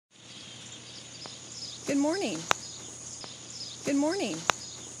Good morning. Good morning.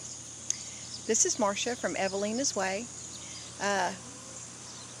 This is Marcia from Evelina's Way.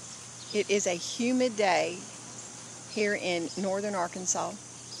 It is a humid day here in northern Arkansas,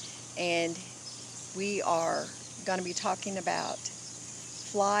 and we are going to be talking about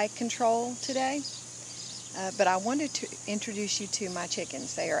fly control today. But I wanted to introduce you to my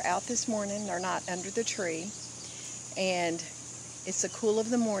chickens. They are out this morning. They're not under the tree, and it's the cool of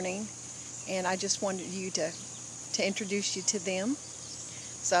the morning, and I just wanted you to introduce you to them.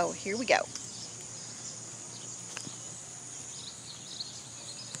 So here we go.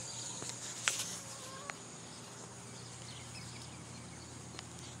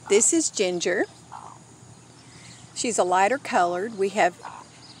 This is Ginger. She's a lighter colored. We have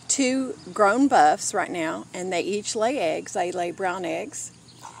two grown buffs right now, and they each lay eggs. They lay brown eggs.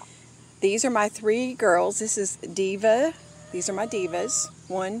 These are my three girls. This is Diva. These are my divas.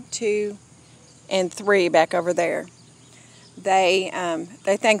 1, 2, and 3 back over there. They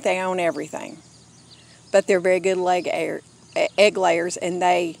think they own everything, but they're very good egg layers, and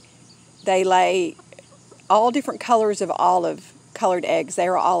they lay all different colors of olive colored eggs. They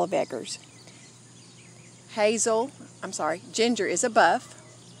are olive eggers. Ginger is a buff.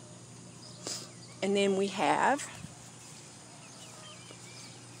 And then we have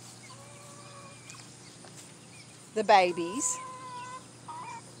the babies,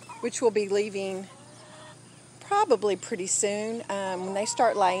 which will be leaving probably pretty soon. When they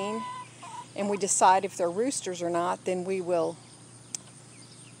start laying and we decide if they're roosters or not, then we will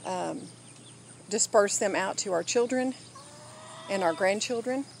disperse them out to our children and our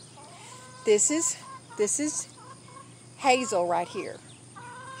grandchildren. This is Hazel right here.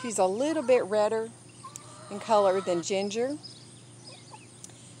 She's a little bit redder in color than Ginger,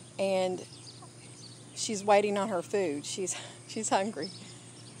 and she's waiting on her food. She's hungry,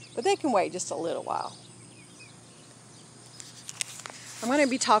 but they can wait just a little while. I'm going to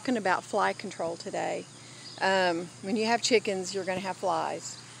be talking about fly control today. When you have chickens, you're going to have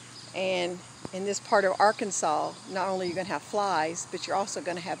flies, and in this part of Arkansas, not only are you going to have flies, but you're also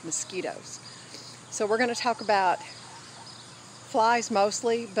going to have mosquitoes. So we're going to talk about flies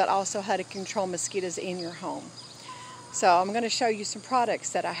mostly, but also how to control mosquitoes in your home. So I'm going to show you some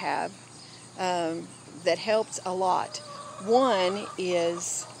products that I have that helps a lot. One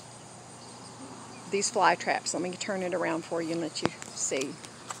is these fly traps. Let me turn it around for you and let you see.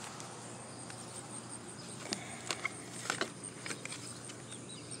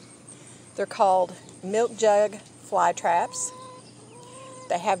 They're called milk jug fly traps.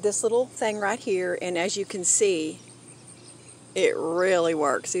 They have this little thing right here, and as you can see, it really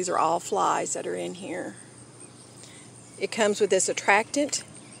works. These are all flies that are in here. It comes with this attractant,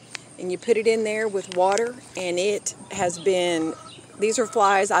 and you put it in there with water, and it has been, these are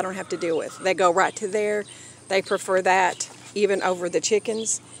flies I don't have to deal with. They go right to there. They prefer that even over the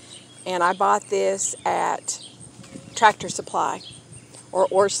chickens. And I bought this at Tractor Supply or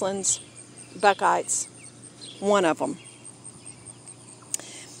Orscheln's, Buckeyes, one of them.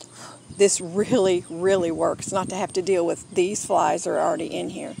 This really, really works not to have to deal with these flies that are already in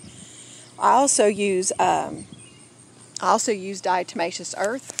here. I also use diatomaceous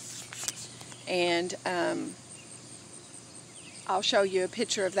earth, and I'll show you a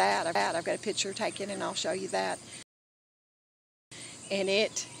picture of that. I've got a picture taken, and I'll show you that. And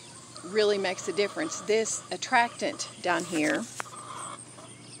it really makes a difference. This attractant down here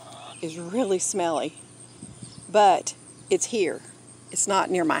is really smelly, but it's here. It's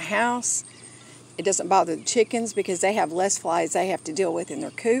not near my house. It doesn't bother the chickens because they have less flies they have to deal with in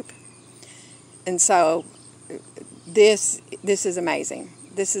their coop. And so this is amazing.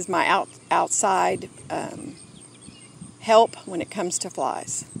 This is my outside help when it comes to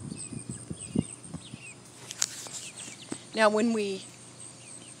flies. Now when we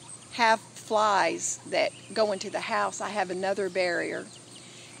have flies that go into the house, I have another barrier,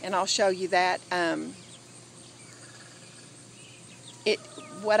 and I'll show you that.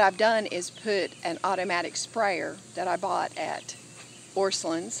 What I've done is put an automatic sprayer that I bought at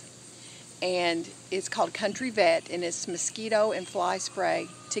Orscheln's, and it's called Country Vet, and it's mosquito and fly spray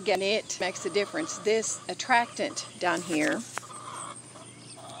together. It makes a difference. This attractant down here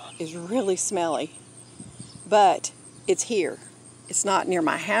is really smelly, but it's here. It's not near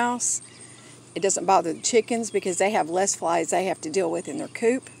my house. It doesn't bother the chickens because they have less flies they have to deal with in their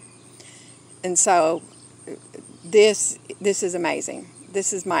coop. And so this is amazing.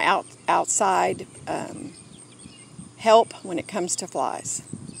 This is my outside help when it comes to flies.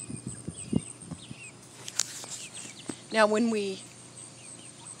 Now when we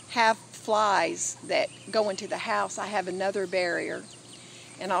have flies that go into the house, I have another barrier,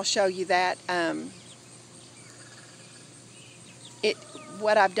 and I'll show you that. it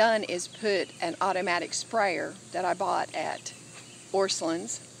what I've done is put an automatic sprayer that I bought at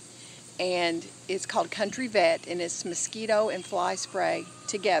Orscheln's, and it's called Country Vet, and it's mosquito and fly spray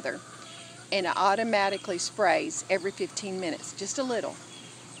together, and it automatically sprays every 15 minutes, just a little.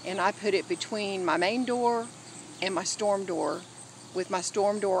 And I put it between my main door and my storm door, with my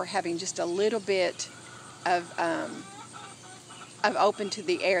storm door having just a little bit of open to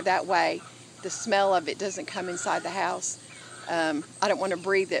the air. That way the smell of it doesn't come inside the house. I don't want to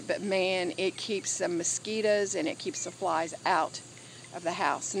breathe it, but man, it keeps the mosquitoes and it keeps the flies out of the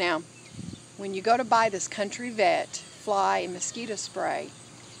house. Now, when you go to buy this Country Vet fly and mosquito spray,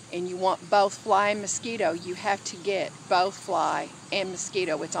 and you want both fly and mosquito, you have to get both fly and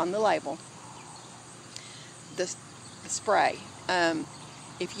mosquito. It's on the label, the spray.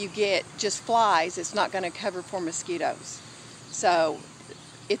 If you get just flies, it's not going to cover for mosquitoes. So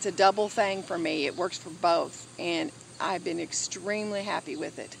it's a double thing for me. It works for both, and I've been extremely happy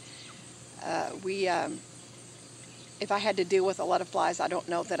with it. If I had to deal with a lot of flies, I don't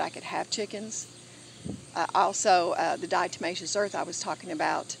know that I could have chickens. Also, the diatomaceous earth I was talking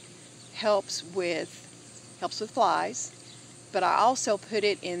about helps with flies, but I also put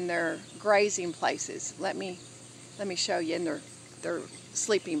it in their grazing places. Let me show you in their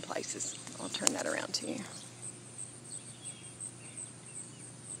sleeping places. I'll turn that around to you.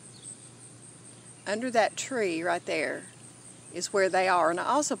 Under that tree right there is where they are, and I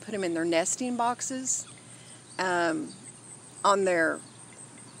also put them in their nesting boxes, in their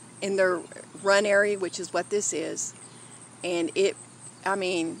run area, which is what this is. And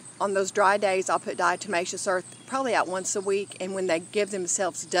on those dry days, I'll put diatomaceous earth probably out once a week, and when they give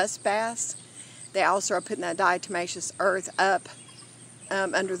themselves dust baths, they also are putting that diatomaceous earth up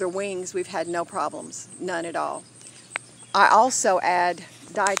under their wings. We've had no problems, none at all. I also add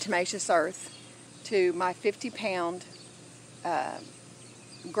diatomaceous earth to my 50-pound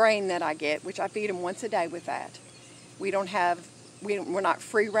grain that I get, which I feed them once a day with that. We're not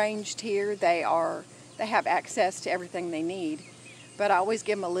free-ranged here. They have access to everything they need, but I always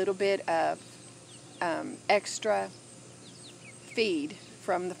give them a little bit of extra feed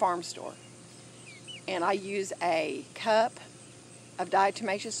from the farm store. And I use a cup of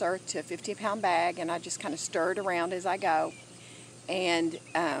diatomaceous earth to a 50-pound bag, and I just kind of stir it around as I go. And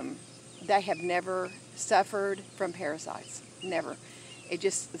they have never suffered from parasites, never.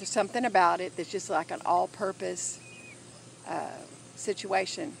 There's something about it that's just like an all-purpose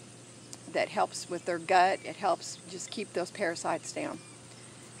situation that helps with their gut. It helps just keep those parasites down.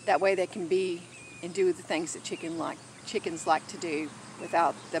 That way they can be and do the things that chickens like to do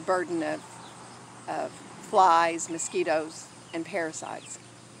without the burden of flies, mosquitoes, and parasites.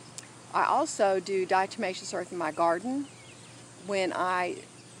 I also do diatomaceous earth in my garden. When I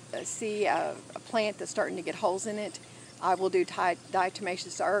see a plant that's starting to get holes in it, I will do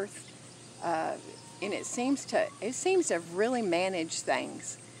diatomaceous earth, and it seems to have really managed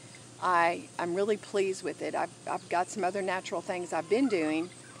things. I'm really pleased with it. I've got some other natural things I've been doing,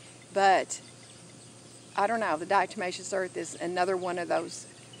 but I don't know. The diatomaceous earth is another one of those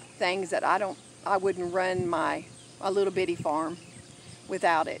things that I wouldn't run my little bitty farm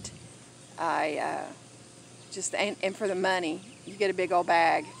without it. And for the money, you get a big old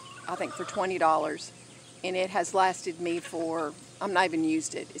bag, I think for $20, and it has lasted me for, I'm not even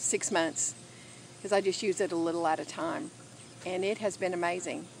used it, it's 6 months, because I just use it a little at a time, and it has been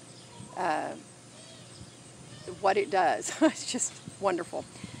amazing what it does. It's just wonderful.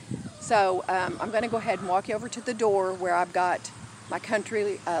 So I'm going to go ahead and walk you over to the door where I've got my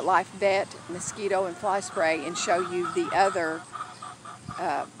Country Life Vet mosquito and fly spray, and show you the other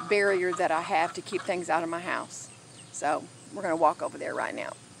barrier that I have to keep things out of my house. So we're going to walk over there right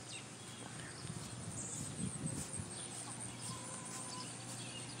now.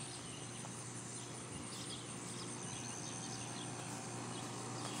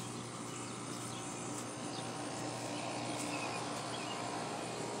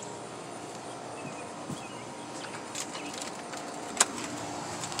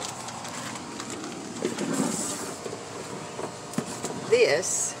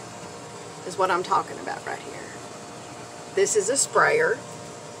 This is what I'm talking about right here. This is a sprayer,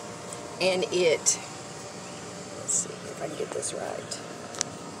 and let's see if I can get this right.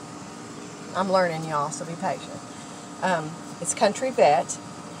 I'm learning, y'all, so be patient. It's Country Vet,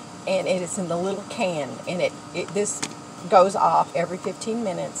 and it is in the little can, and this goes off every 15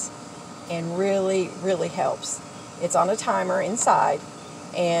 minutes and really, really helps. It's on a timer inside,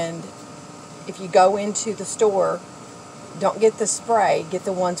 and if you go into the store, don't get the spray, get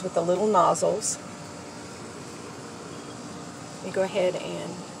the ones with the little nozzles. Let me go ahead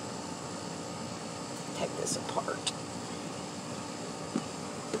and take this apart.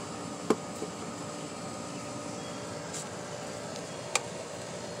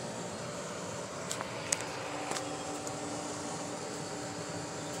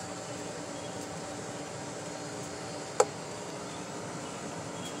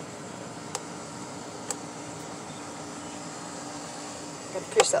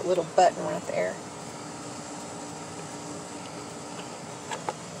 push that little button right there.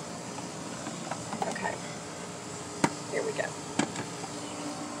 Okay, here we go.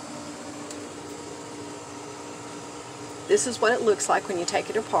 This is what it looks like when you take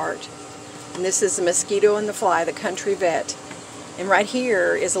it apart. And this is the mosquito and the fly, the Country Vet. And right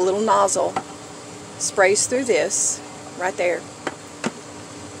here is a little nozzle. Sprays through this, right there.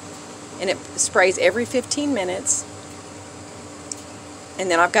 And it sprays every 15 minutes. And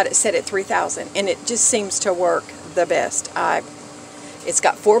then I've got it set at 3,000. And it just seems to work the best. It's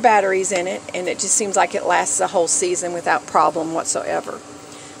got 4 batteries in it, and it just seems like it lasts the whole season without problem whatsoever.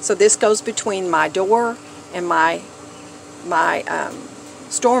 So this goes between my door and my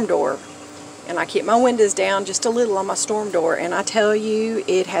storm door, and I keep my windows down just a little on my storm door, and I tell you,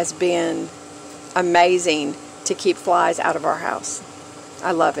 it has been amazing to keep flies out of our house.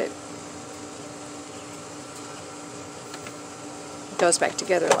 I love it. It goes back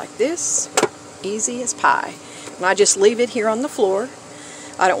together like this, easy as pie. And I just leave it here on the floor.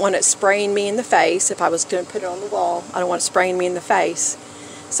 I don't want it spraying me in the face. If I was going to put it on the wall, I don't want it spraying me in the face.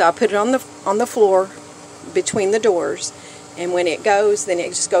 So I put it on the floor between the doors, and when it goes, then it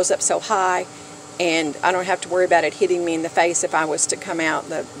just goes up so high, and I don't have to worry about it hitting me in the face if I was to come out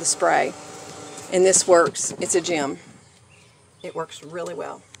the spray. And this works. It's a gem. It works really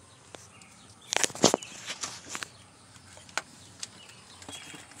well.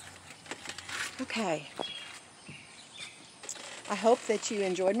 Okay. I hope that you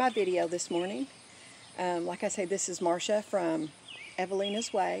enjoyed my video this morning. Like I say, this is Marcia from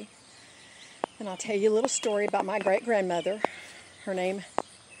Evelina's Way. And I'll tell you a little story about my great-grandmother. Her name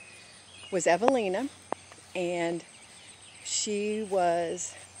was Evelina, and she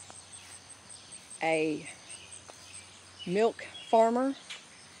was a milk farmer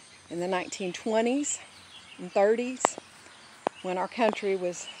in the 1920s and 30s when our country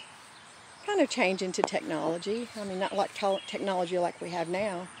was kind of changing to technology. I mean, not like technology like we have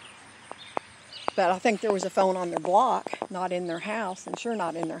now, but I think there was a phone on their block, not in their house, and sure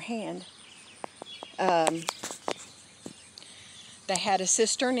not in their hand. They had a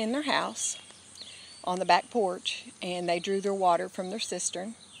cistern in their house on the back porch, and they drew their water from their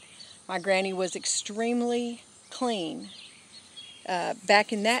cistern. My granny was extremely clean.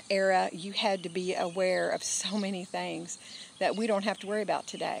 Back in that era, you had to be aware of so many things that we don't have to worry about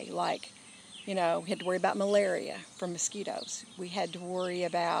today. Like, you know, we had to worry about malaria from mosquitoes. We had to worry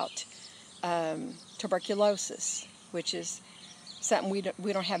about tuberculosis, which is something we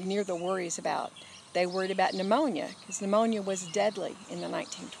don't have near the worries about. They worried about pneumonia, because pneumonia was deadly in the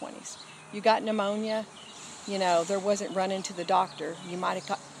 1920s. You got pneumonia, you know, there wasn't running to the doctor. You might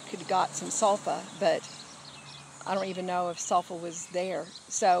have could have got some sulfa, but I don't even know if sulfa was there.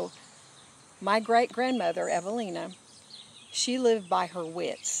 So my great-grandmother, Evelina, she lived by her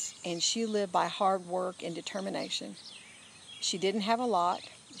wits, and she lived by hard work and determination. She didn't have a lot.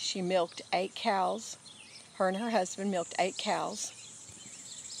 She milked 8 cows. Her and her husband milked 8 cows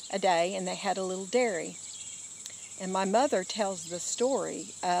a day, and they had a little dairy. And my mother tells the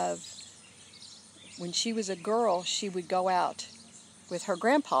story of when she was a girl, she would go out with her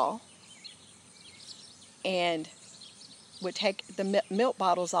grandpa and would take the milk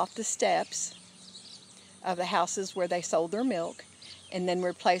bottles off the steps of the houses where they sold their milk, and then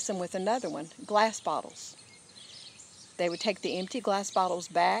replace them with another one, glass bottles. They would take the empty glass bottles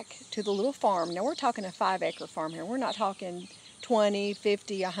back to the little farm. Now we're talking a 5-acre farm here. We're not talking 20,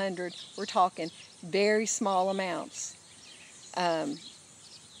 50, 100. We're talking very small amounts, and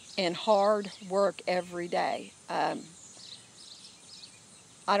hard work every day.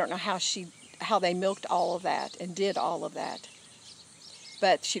 I don't know how they milked all of that and did all of that,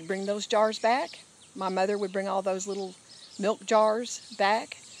 but she'd bring those jars back. My mother would bring all those little milk jars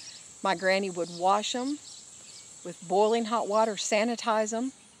back. My granny would wash them with boiling hot water, sanitize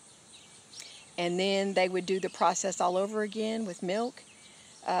them, and then they would do the process all over again with milk.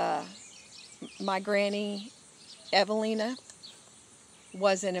 My granny, Evelina,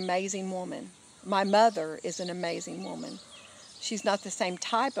 was an amazing woman. My mother is an amazing woman. She's not the same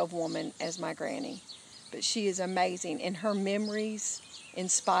type of woman as my granny, but she is amazing, and her memories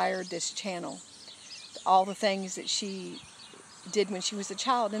inspired this channel. All the things that she did when she was a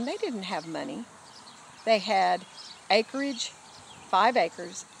child, and they didn't have money. They had acreage, 5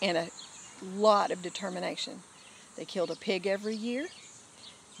 acres, and a lot of determination. They killed a pig every year.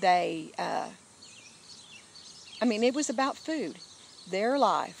 It was about food. Their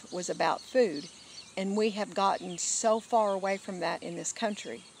life was about food, and we have gotten so far away from that in this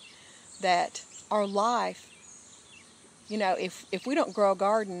country that our life, you know, if we don't grow a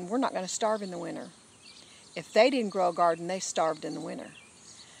garden, we're not going to starve in the winter. If they didn't grow a garden, they starved in the winter.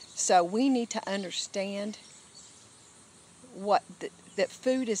 So we need to understand that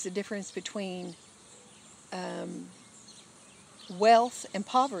food is the difference between wealth and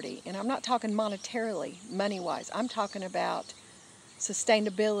poverty. And I'm not talking monetarily, money-wise. I'm talking about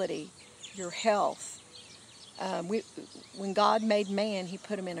sustainability, your health. When God made man, he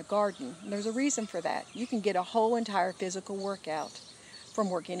put him in a garden. And there's a reason for that. You can get a whole entire physical workout from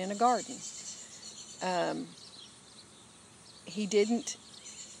working in a garden. He didn't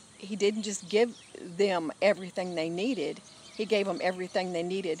just give them everything they needed. He gave them everything they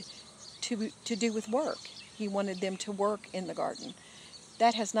needed to do with work. He wanted them to work in the garden.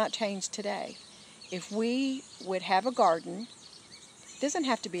 That has not changed today. If we would have a garden, it doesn't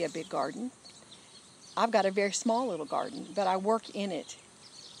have to be a big garden. I've got a very small little garden, but I work in it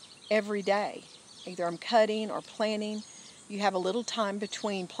every day. Either I'm cutting or planting. You have a little time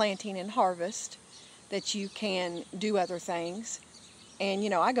between planting and harvest that you can do other things. And,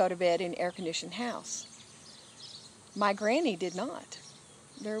 I go to bed in an air-conditioned house. My granny did not.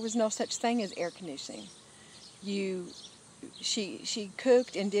 There was no such thing as air conditioning. She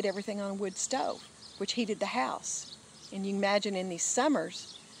cooked and did everything on a wood stove, which heated the house. And you imagine in these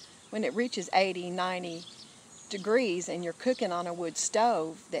summers, when it reaches 80, 90 degrees and you're cooking on a wood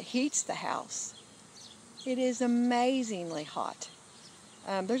stove that heats the house, it is amazingly hot.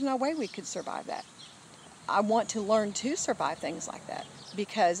 There's no way we could survive that. I want to learn to survive things like that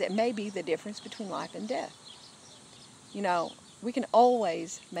because it may be the difference between life and death. We can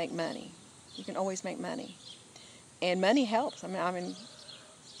always make money. You can always make money. And money helps.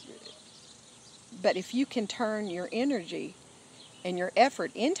 But if you can turn your energy and your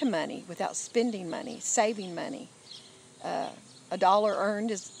effort into money without spending money, saving money, a dollar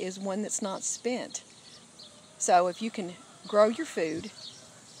earned is one that's not spent. So if you can grow your food,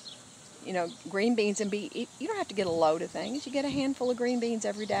 green beans you don't have to get a load of things. You get a handful of green beans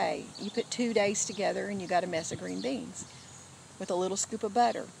every day. You put 2 days together and you got a mess of green beans with a little scoop of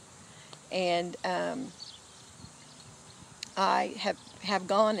butter. And I have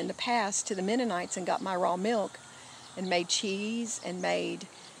gone in the past to the Mennonites and got my raw milk and made cheese and made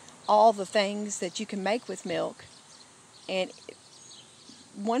all the things that you can make with milk. And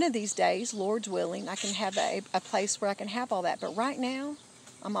one of these days, Lord's willing, I can have a place where I can have all that. But right now,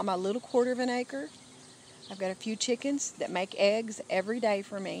 I'm on my little 1/4 of an acre. I've got a few chickens that make eggs every day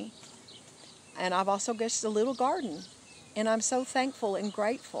for me. And I've also got just a little garden. And I'm so thankful and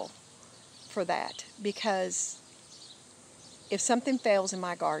grateful for that, because if something fails in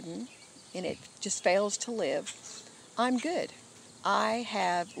my garden and it just fails to live, I'm good. I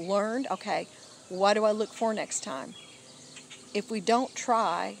have learned, okay, what do I look for next time? If we don't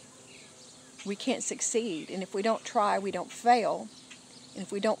try, we can't succeed. And if we don't try, we don't fail. And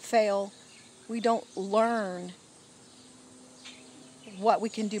if we don't fail, we don't learn what we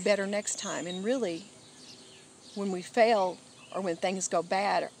can do better next time. And really, when we fail or when things go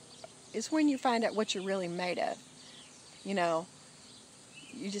bad is when you find out what you're really made of. You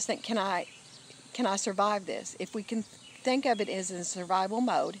just think, can I survive this? If we can think of it as in survival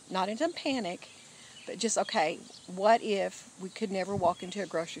mode, not in some panic, but just, okay, what if we could never walk into a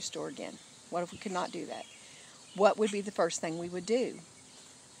grocery store again? What if we could not do that? What would be the first thing we would do?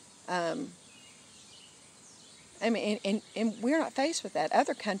 And we're not faced with that.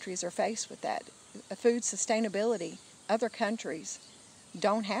 Other countries are faced with that. Food sustainability, other countries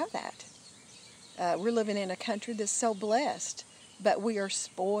don't have that. We're living in a country that's so blessed, but we are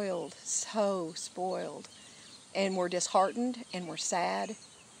spoiled, so spoiled. And we're disheartened and we're sad.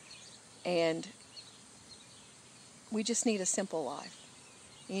 And we just need a simple life.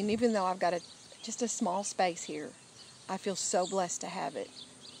 And even though I've got just a small space here, I feel so blessed to have it.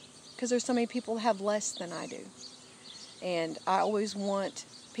 Because there's so many people that have less than I do. And I always want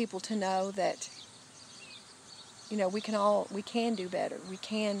people to know that, we can do better. We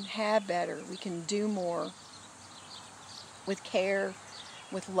can have better. We can do more with care,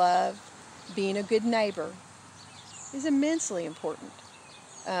 with love. Being a good neighbor is immensely important.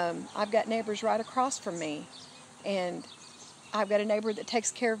 I've got neighbors right across from me, and I've got a neighbor that takes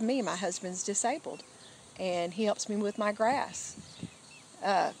care of me. My husband's disabled, and he helps me with my grass.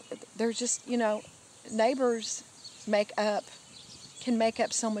 There's just, neighbors can make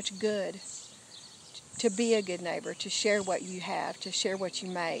up so much good. To be a good neighbor, to share what you have, to share what you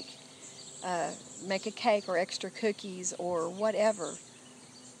make a cake or extra cookies or whatever.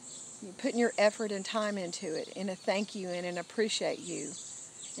 You're putting your effort and time into it, and a thank you and an appreciate you,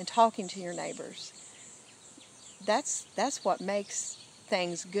 and talking to your neighbors. That's what makes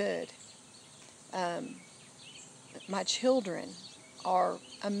things good. My children are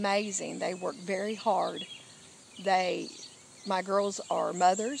amazing. They work very hard. They My girls are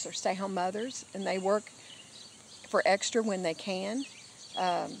mothers or stay-home mothers, and they work for extra when they can.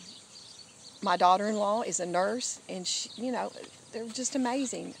 My daughter-in-law is a nurse, and she, they're just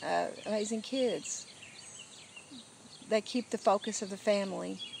amazing, amazing kids. They keep the focus of the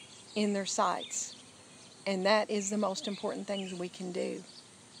family in their sights, and that is the most important thing we can do.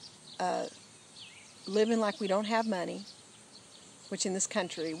 Living like we don't have money, which in this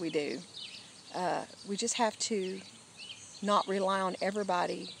country we do. We just have to not rely on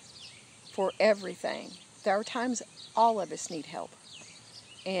everybody for everything. There are times all of us need help,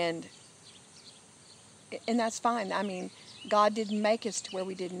 and that's fine. I mean, God didn't make us to where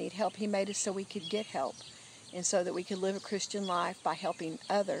we didn't need help. He made us so we could get help, and so that we could live a Christian life by helping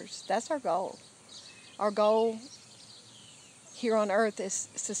others. That's our goal. Our goal here on earth is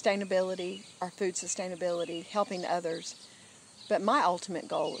sustainability, our food sustainability, helping others. But my ultimate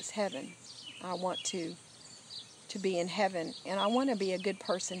goal is heaven. I want to be in heaven, and I want to be a good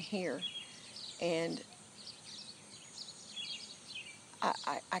person here. And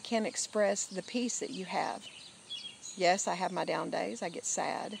I can't express the peace that you have. Yes, I have my down days. I get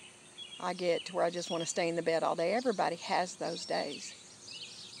sad. I get to where I just want to stay in the bed all day. Everybody has those days.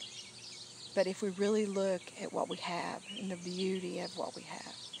 But if we really look at what we have and the beauty of what we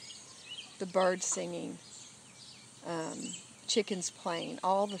have, the birds singing, chickens playing,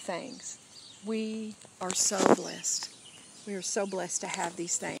 all the things, we are so blessed. We are so blessed to have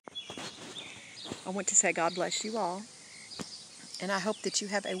these things. I want to say God bless you all, and I hope that you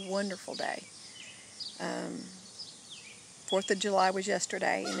have a wonderful day. 4th of July was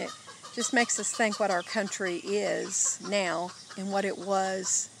yesterday, and it just makes us think what our country is now and what it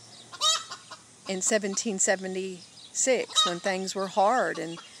was in 1776 when things were hard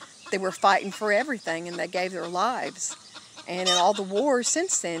and they were fighting for everything and they gave their lives. And in all the wars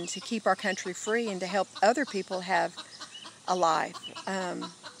since then to keep our country free and to help other people have a life.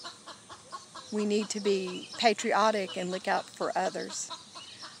 We need to be patriotic and look out for others.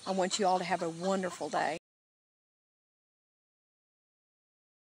 I want you all to have a wonderful day.